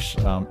Spanish,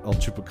 el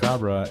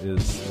chupacabra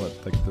is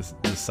what,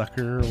 like the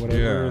sucker or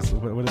whatever Yeah. is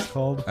what it's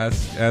called.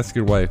 Ask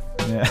your wife.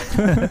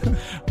 Yeah,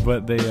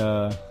 but they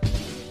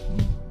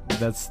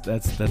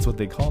that's what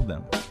they called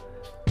them.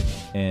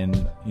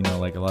 And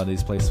like a lot of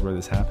these places where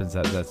this happens,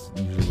 that's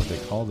usually what they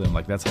call them.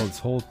 Like that's this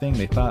whole thing.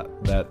 They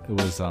thought that it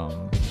was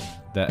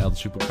that El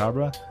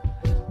Chupacabra,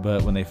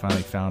 but when they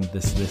finally found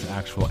this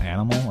actual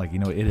animal, like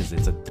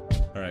it's a.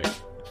 All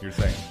right. You're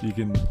saying. You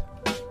can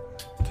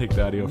take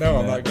the audio. No, from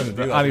I'm that. not gonna do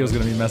The that. audio's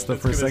gonna be messed up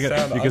It's for a gonna second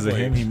sound because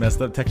ugly. of him. He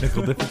messed up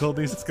technical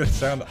difficulties. It's gonna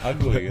sound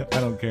ugly. I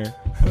don't care.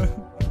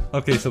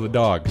 Okay, so the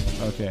dog.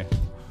 Okay.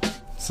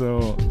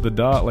 So the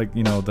dog, like the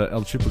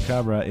El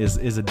Chupacabra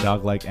is a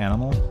dog-like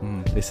animal.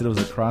 They said it was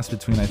a cross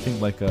between, I think,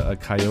 like a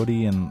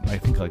coyote and I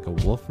think like a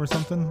wolf or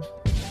something.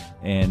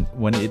 And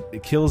when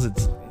it kills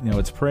its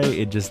prey,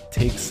 it just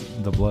takes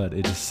the blood.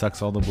 It just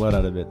sucks all the blood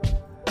out of it.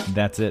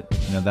 That's it.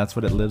 That's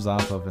what it lives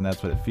off of, and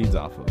that's what it feeds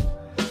off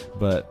of.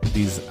 But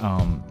these,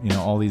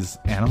 all these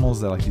animals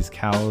that like these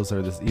cows or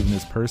even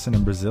this person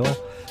in Brazil,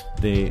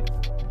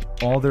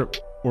 all their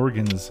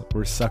organs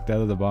were sucked out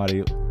of the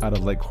body out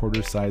of like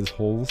quarter-size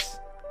holes,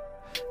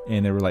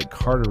 and they were like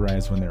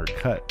cauterized when they were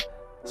cut.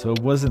 So it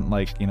wasn't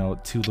like,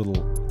 two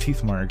little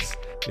teeth marks.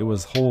 It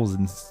was holes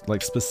in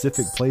like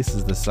specific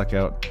places to suck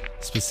out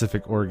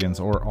specific organs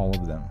or all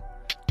of them.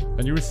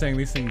 And you were saying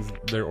these things,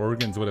 their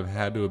organs would have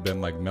had to have been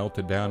like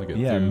melted down to get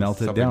through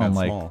melted something down that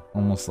like small.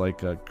 almost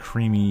like a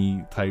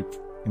creamy type,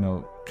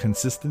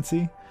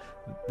 consistency.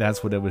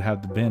 That's what it would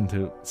have to been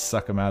to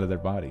suck them out of their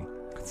body.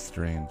 That's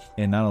strange.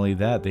 And not only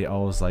that, they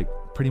always like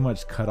pretty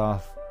much cut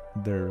off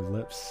their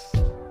lips.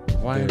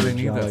 Why do they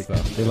need that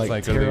stuff? They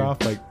It's tear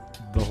off like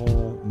the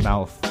whole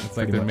mouth. It's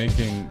like they're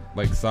making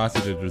like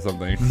sausages or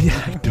something.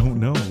 Yeah, I don't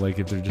know. Like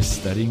if they're just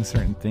studying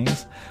certain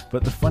things.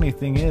 But the funny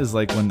thing is,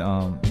 like when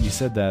you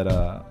said that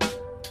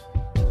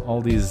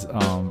all these,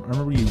 I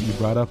remember you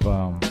brought up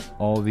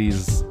all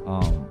these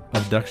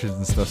abductions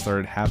and stuff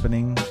started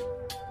happening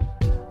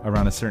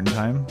around a certain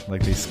time.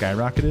 Like they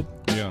skyrocketed.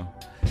 Yeah.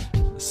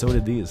 So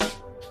did these.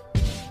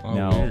 Oh,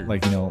 Now, weird.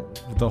 like,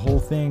 the whole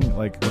thing,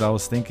 like what I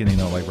was thinking,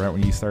 like right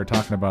when you started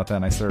talking about that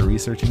and I started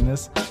researching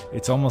this,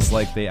 it's almost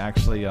like they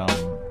actually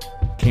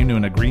came to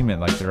an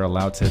agreement, like they're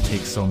allowed to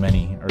take so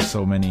many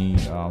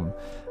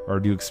or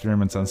do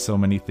experiments on so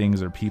many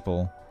things or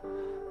people.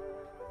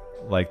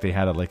 Like they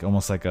had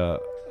almost like a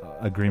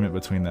agreement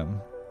between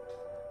them.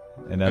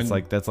 And that's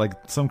like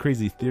some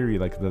crazy theory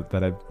like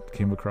that I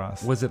came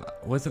across. Was it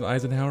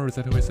Eisenhower? Is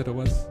that who I said it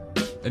was?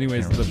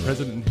 Anyways, the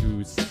president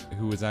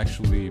who was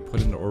actually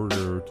put into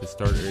order to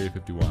start Area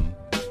 51,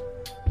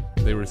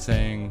 they were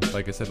saying,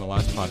 like I said in the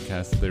last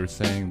podcast, they were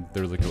saying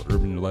there was like an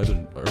urban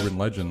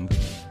legend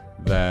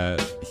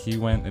that he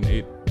went and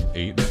ate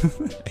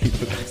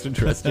with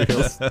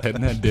extraterrestrials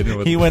and had dinner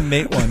with. He went and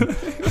ate one.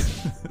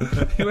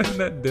 He went and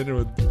had dinner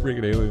with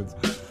freaking aliens,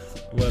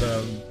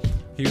 but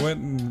he went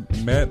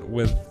and met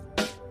with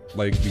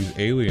like these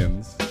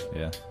aliens.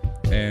 Yeah.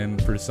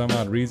 And for some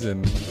odd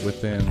reason,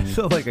 within I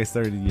feel like I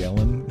started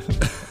yelling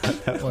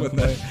at one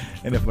point,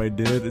 and if I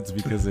did, it's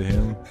because of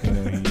him.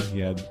 He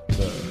had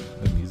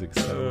the music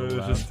so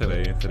loud. just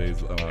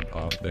today's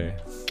off day.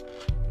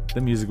 The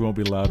music won't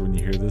be loud when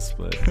you hear this,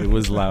 but it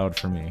was loud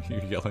for me.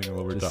 You're yelling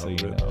over Just top so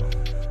of you it.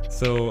 know.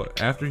 So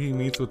after he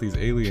meets with these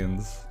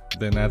aliens,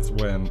 then that's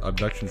when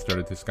abduction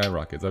started to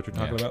skyrocket. Is that what you're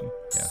talking about?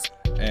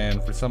 Yeah.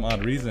 And for some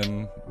odd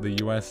reason, the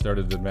U.S.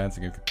 started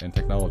advancing in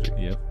technology.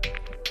 Yep.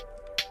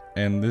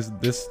 And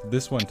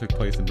this one took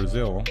place in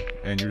Brazil,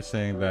 and you're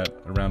saying that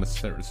around a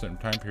certain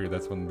time period,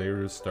 that's when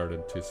they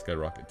started to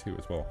skyrocket too,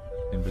 as well.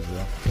 In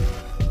Brazil.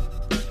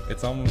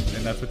 It's almost,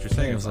 and that's what you're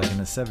saying. It was like in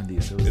the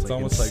 70s. It was It's like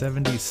almost in like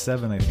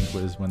 77, I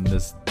think, was when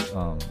this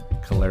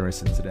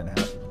Colaris incident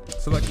happened.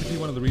 So that could be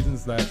one of the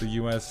reasons that the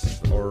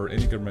U.S. or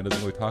any government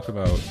doesn't really talk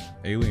about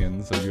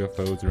aliens or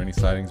UFOs or any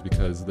sightings,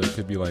 because there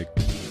could be like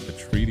a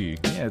treaty.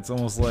 Yeah, it's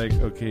almost like,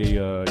 okay,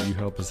 you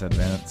help us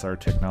advance our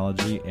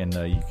technology, and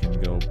you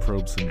can go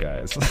probe some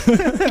guys.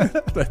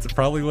 That's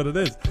probably what it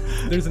is.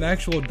 There's an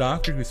actual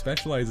doctor who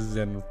specializes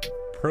in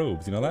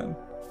probes. You know that?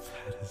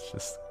 That is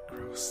just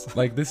gross.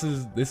 Like this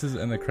is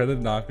an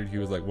accredited doctor. He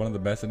was like one of the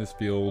best in his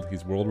field.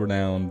 He's world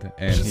renowned.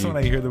 And Just when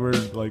I hear the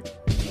word like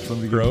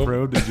something Probe?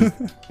 probed, it just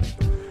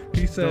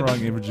he the said, wrong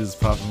images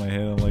pop in my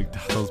head. I'm like,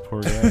 those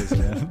poor guys,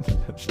 man.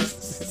 That's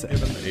just sad.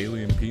 give an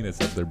alien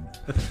penis up there.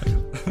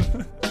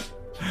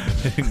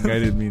 I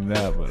didn't mean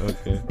that, but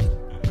okay.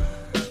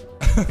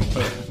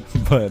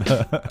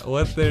 But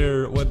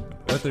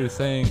What they're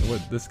saying,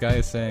 what this guy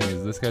is saying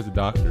is this guy's a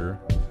doctor,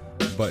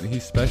 but he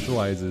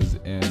specializes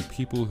in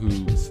people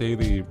who say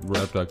they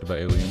were abducted by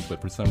aliens,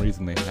 but for some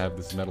reason they have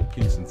this metal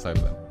piece inside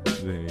of them.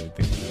 they think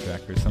it's a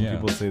tracker. Some Yeah.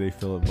 people say they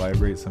feel it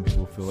vibrate. Some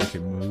people feel like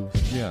it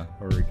moves, Yeah.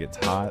 or it gets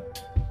hot,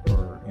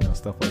 or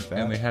stuff like that.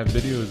 And they have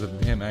videos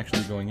of him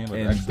actually going in with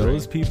And X-ray,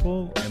 those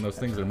people, and those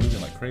things are moving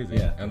like crazy.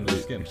 yeah, And the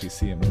skin. if you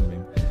see it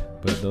moving.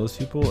 But those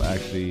people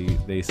actually,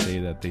 they say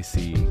that they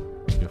see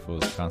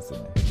UFOs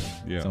constantly.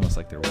 Yeah. It's almost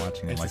like they're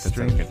watching them, It's like a it's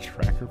like strange- a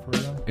tracker for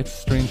them. It's a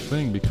strange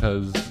thing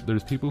because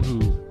there's people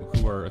who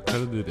are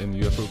accredited in the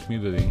UFO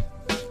community,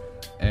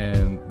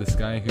 and this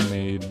guy who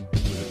made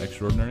was it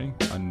Extraordinary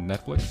on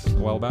Netflix a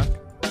while back,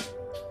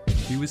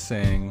 he was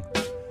saying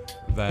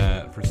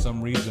that for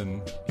some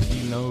reason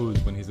he knows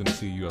when he's going to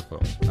see a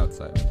UFO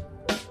outside.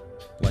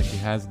 Like he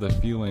has the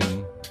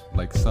feeling,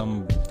 like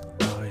some,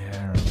 Oh yeah, I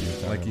remember you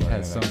talking like he about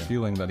has that. some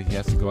feeling that he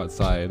has to go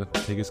outside,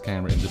 take his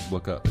camera, and just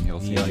look up, and he'll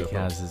see He a like UFO.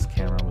 has his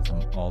camera with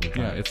him all the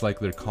time. Yeah, it's like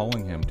they're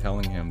calling him,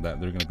 telling him that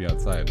they're going to be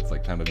outside. It's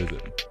like time to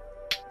visit,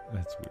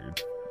 That's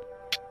weird.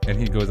 and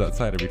he goes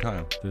outside every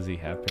time. Does he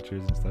have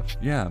pictures and stuff?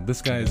 Yeah,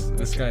 this guy's I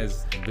was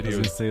video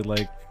gonna is say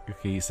like,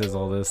 okay, he says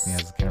all this and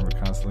he has his camera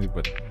constantly,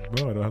 but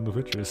bro, I don't have the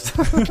pictures.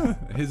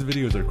 his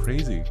videos are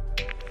crazy.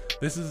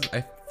 I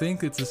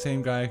think it's the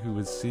same guy who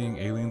was seeing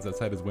aliens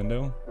outside his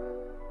window.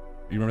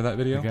 You remember that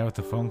The video? guy with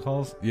the phone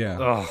calls? Yeah.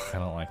 Oh, I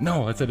don't like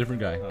No, it's a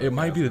different guy. Oh, It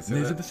might be. I was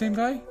gonna say Is it that. the same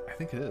guy? that. I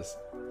think it is.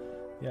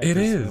 Yeah, It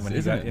 'cause is, When he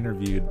isn't got it?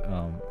 interviewed,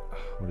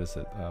 what is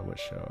it? What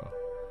show?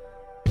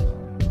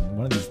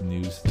 one of these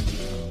news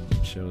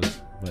shows.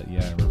 But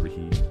yeah, I remember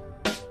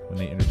when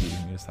they interviewed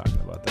him, he was talking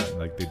about that.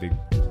 Like they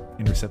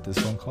intercept his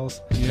phone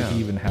calls. Yeah. Like, he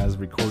even has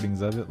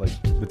recordings of it, like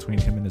between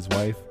him and his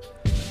wife.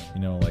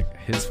 You know, like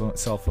his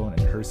cell phone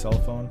and her cell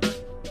phone,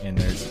 and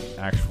there's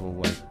actual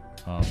like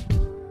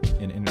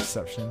an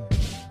interception,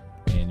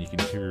 and you can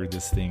hear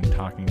this thing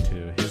talking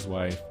to his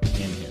wife and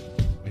him.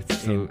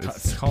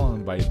 It's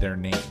calling by their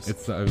names.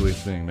 It's the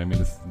ugliest thing. I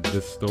mean,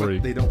 this story.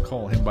 But they don't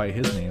call him by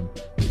his name.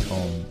 They call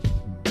him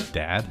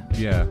Dad.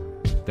 Yeah,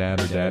 Dad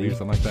or Daddy or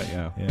something like that.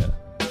 Yeah. Yeah.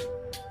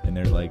 And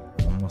they're like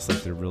almost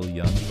like they're really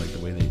young, like the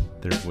way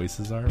their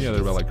voices are. Yeah,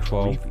 they're about like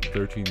 12, creepy.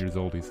 13 years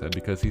old, he said,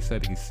 because he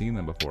said he's seen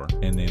them before.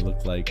 And they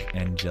look like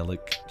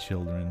angelic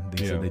children.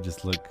 They Yeah. said they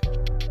just look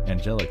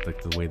angelic,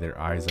 like the way their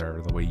eyes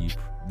are, the way you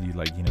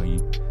like, you know, you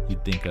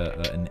think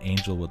an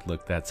angel would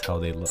look. That's how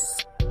they look.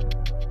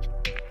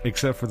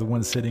 Except for the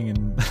one sitting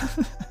in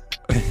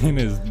in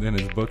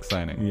his book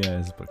signing. yeah,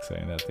 his book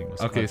signing. That thing was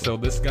Okay, ugly. so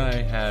this guy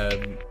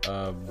had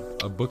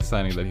a book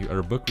signing or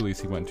a book release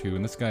he went to,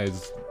 and this guy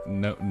is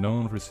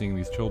known for seeing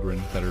these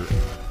children that are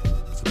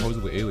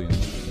supposedly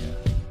aliens.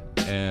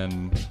 yeah.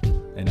 And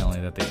And not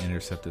only that, they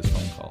intercept his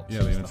phone calls.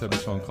 yeah, they intercept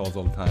his phone calls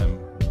all the time.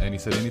 And he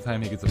said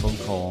anytime he gets a phone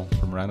call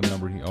from a random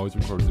number, he always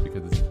records it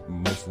because it's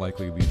most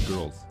likely these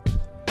girls.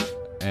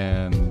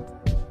 And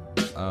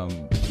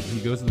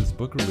he goes to this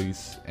book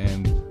release,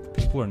 and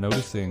people are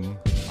noticing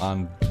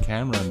on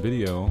camera and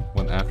video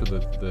when after the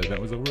event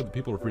was over, the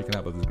people were freaking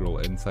out about this girl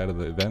inside of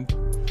the event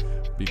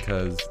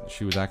because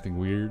she was acting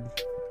weird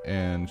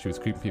and she was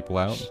creeping people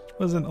out.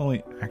 Wasn't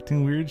only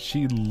acting weird,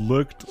 she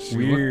looked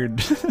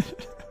weird.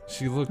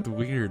 She looked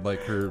weird,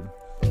 like her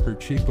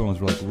cheekbones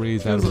were like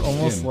raised It out was of her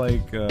almost skin.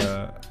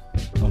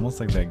 almost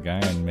like that guy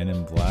in Men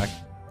in Black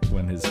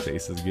when his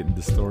face is getting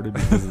distorted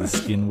because the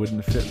skin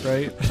wouldn't fit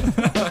right.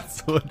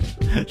 That's what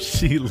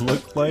she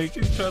looked like.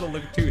 She's trying to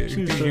look too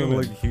She's trying to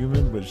look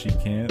human, but she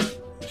can't.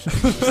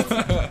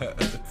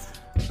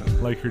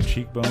 Like her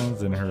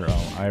cheekbones and her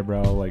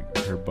eyebrow, like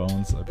her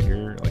bones up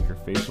here, like her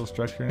facial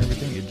structure and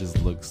everything, it just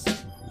looks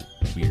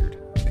weird.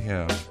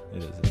 Yeah.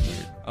 It is. It's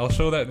weird. I'll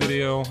show that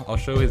video. I'll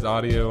show his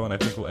audio, and I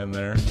think we'll end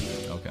there.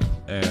 Okay.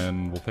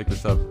 And we'll pick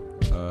this up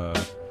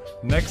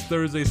next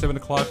Thursday, 7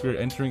 o'clock. We're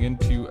entering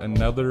into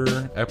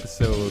another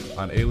episode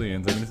on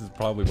aliens. I mean, this is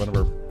probably one of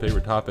our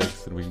favorite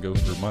topics, and we can go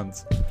for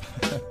months.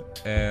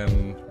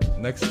 And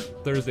next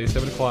Thursday,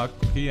 7 o'clock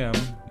p.m.,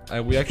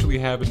 we actually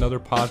have another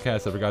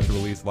podcast that we got to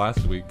release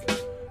last week.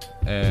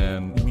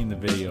 And You mean the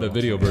video? the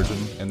video version,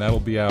 and that'll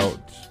be out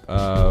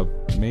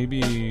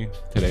maybe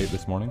today,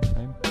 this morning,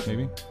 right?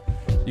 Maybe.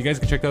 You guys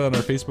can check that out on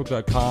our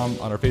Facebook.com,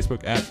 on our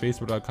Facebook at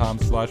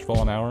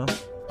facebook.com/fallenhour.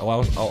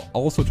 I'll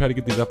also try to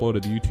get these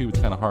uploaded to YouTube. It's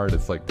kind of hard.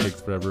 It's like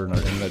takes forever, and our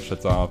internet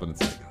shuts off, and it's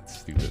like, that's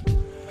stupid.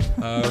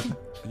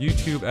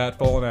 YouTube at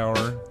Fallen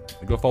Hour.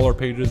 Go follow our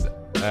pages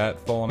at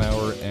Fallen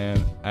Hour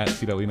and at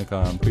Cedalinica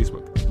on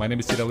Facebook. My name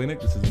is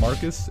Cedalinica. This is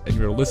Marcus, and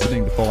you're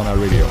listening to Fallen Hour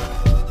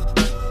Radio.